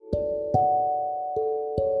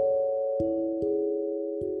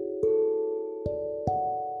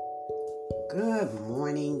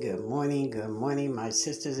Good morning, good morning, my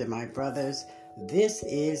sisters and my brothers. This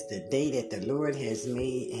is the day that the Lord has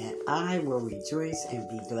made, and I will rejoice and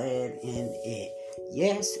be glad in it.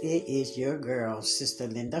 Yes, it is your girl, Sister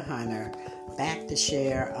Linda Hunter, back to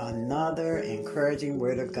share another encouraging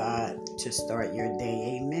word of God to start your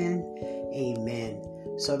day. Amen. Amen.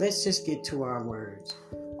 So let's just get to our words.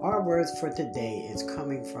 Our words for today is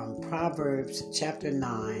coming from Proverbs chapter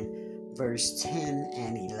 9, verse 10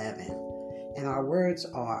 and 11. And our words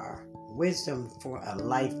are wisdom for a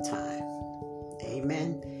lifetime.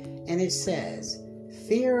 Amen. And it says,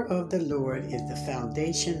 fear of the Lord is the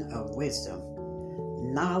foundation of wisdom.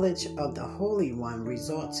 Knowledge of the Holy One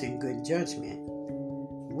results in good judgment.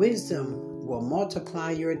 Wisdom will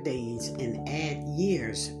multiply your days and add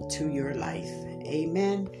years to your life.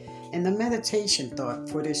 Amen. And the meditation thought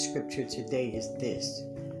for this scripture today is this.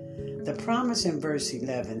 The promise in verse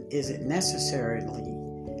 11 isn't necessarily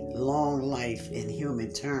long life in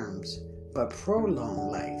human terms, but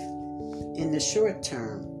prolonged life. In the short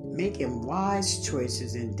term, making wise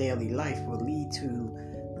choices in daily life will lead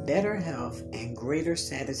to better health and greater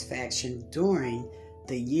satisfaction during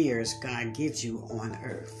the years God gives you on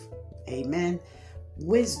earth. Amen.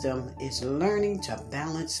 Wisdom is learning to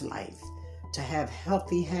balance life, to have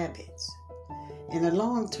healthy habits. In the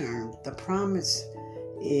long term, the promise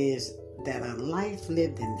is that a life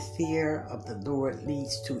lived in fear of the Lord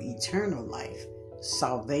leads to eternal life,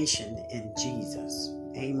 salvation in Jesus.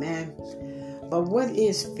 Amen. But what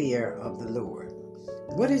is fear of the Lord?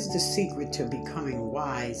 What is the secret to becoming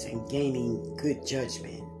wise and gaining good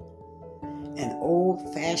judgment? An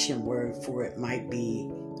old-fashioned word for it might be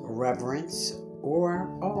reverence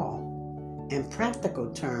or awe. In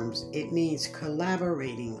practical terms, it means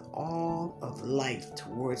collaborating all of life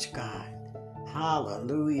towards God.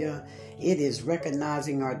 Hallelujah. It is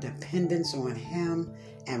recognizing our dependence on Him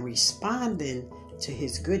and responding to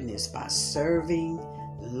His goodness by serving,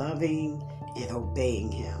 loving, and obeying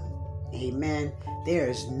Him. Amen. There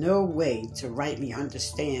is no way to rightly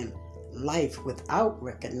understand life without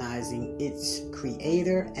recognizing its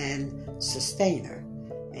creator and sustainer.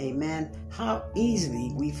 Amen. How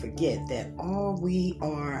easily we forget that all we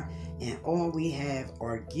are and all we have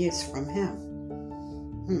are gifts from Him.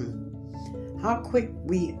 How quick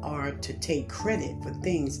we are to take credit for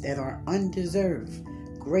things that are undeserved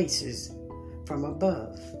graces from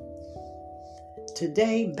above.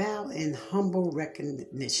 Today, bow in humble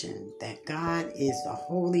recognition that God is the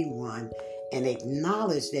Holy One and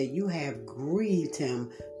acknowledge that you have grieved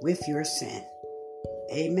Him with your sin.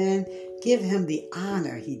 Amen. Give Him the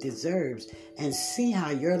honor He deserves and see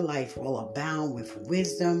how your life will abound with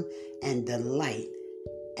wisdom and delight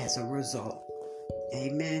as a result.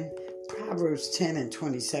 Amen. Proverbs 10 and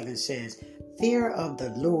 27 says, fear of the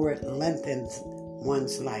Lord lengthens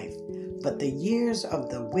one's life, but the years of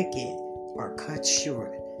the wicked are cut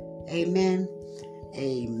short. Amen.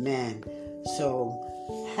 Amen.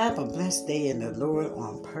 So have a blessed day in the Lord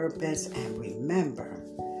on purpose, and remember,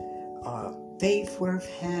 a faith worth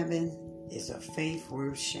having is a faith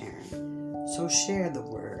worth sharing. So share the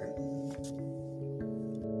word.